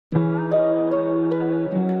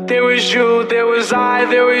There was you, there was I,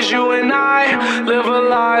 there was you and I. Live a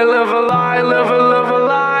lie, live a lie, live a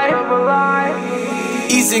lie.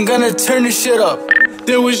 Ezan gonna turn this shit up.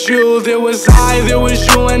 There was you, there was I, there was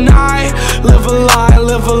you and I. Live a lie,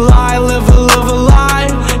 live a lie, live a lie.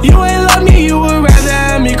 You ain't love me, you would rather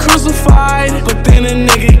have me crucified. But then a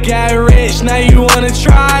nigga got rich, now you wanna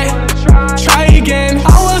try again.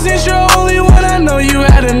 I wasn't your only one, I know you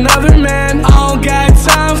had another man. I don't got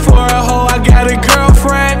time for a hoe, I got a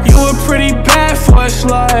girlfriend. You were pretty bad for a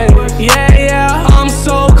slut. Yeah, I'm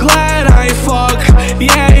so glad I ain't fuck.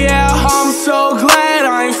 Yeah, I'm so glad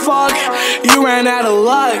I ain't fuck. You ran out of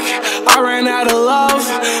luck, I ran out of love.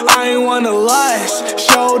 I ain't wanna lust,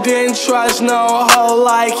 sure didn't trust no hoe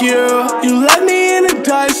like you. You left me in the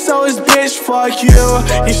dust, so it's bitch fuck you.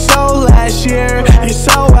 You're so last year, you're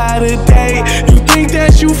so out of date. You think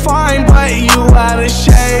that you fine, but you out of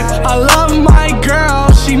shape. I love my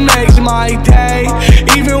girl, she makes my day,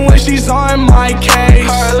 even when she's on my case.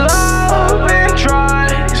 Her love and dry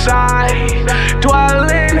side, dwelling.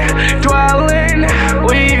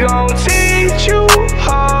 We gon' teach you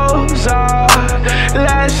hoes a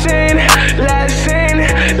lesson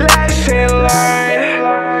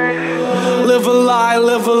learned. Live a lie,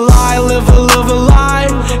 live a lie, live a lie.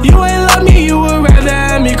 You ain't love me, you would rather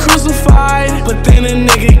have me crucified. But then a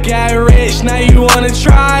nigga got rich, now you wanna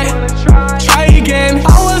try again.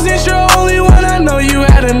 I wasn't your only one, I know you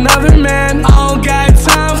had another man. I don't got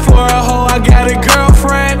time for a hoe, I got a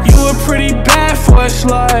girlfriend. You were pretty bad for a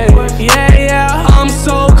slut. Yeah, I'm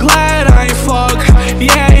so glad I ain't fuck.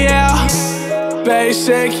 Yeah,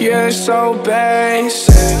 basic, you're so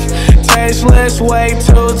basic. Tasteless, way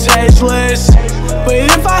too tasteless. But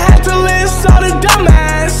if I had to list all the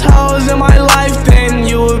dumbass hoes in my life, then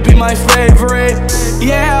you would be my favorite.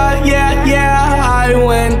 Yeah, I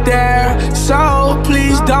went there, so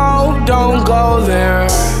please don't go there.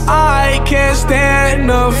 I can't stand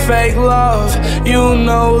the fake love, you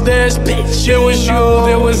know this, bitch. There was you,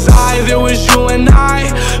 there was I, there was you and I.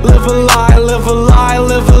 Live a lie, live a lie,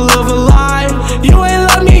 live a lie. You ain't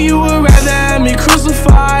love me, you would rather have me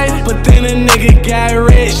crucified. But then a nigga got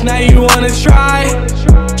rich, now you wanna try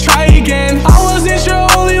again. I wasn't your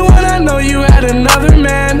only one, I know you had another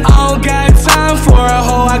man. I don't got time for a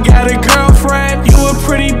hoe, I got a girlfriend. You were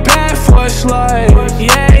pretty bad for a slut.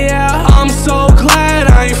 Yeah, I'm so glad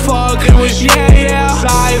I ain't fuck. There was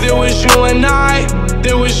I, there was you and I.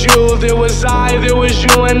 There was you, there was I, there was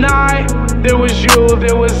you and I. There was you,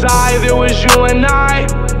 there was I, there was you and I.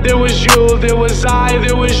 There was you, there was I,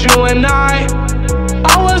 there was you and I.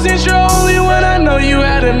 I wasn't your only one, I know you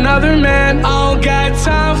had another man. I don't got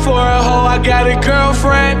time for a hoe, I got a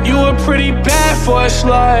girlfriend. You were pretty bad for a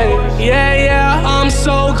slut. Yeah, I'm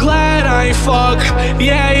so glad I ain't fuck.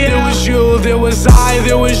 Yeah, there was you, there was I,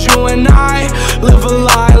 there was you and I. Live a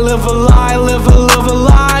lie, live a lie, live a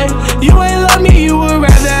lie. You ain't love me, you would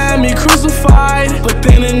rather have me crucified. But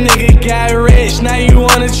then a nigga got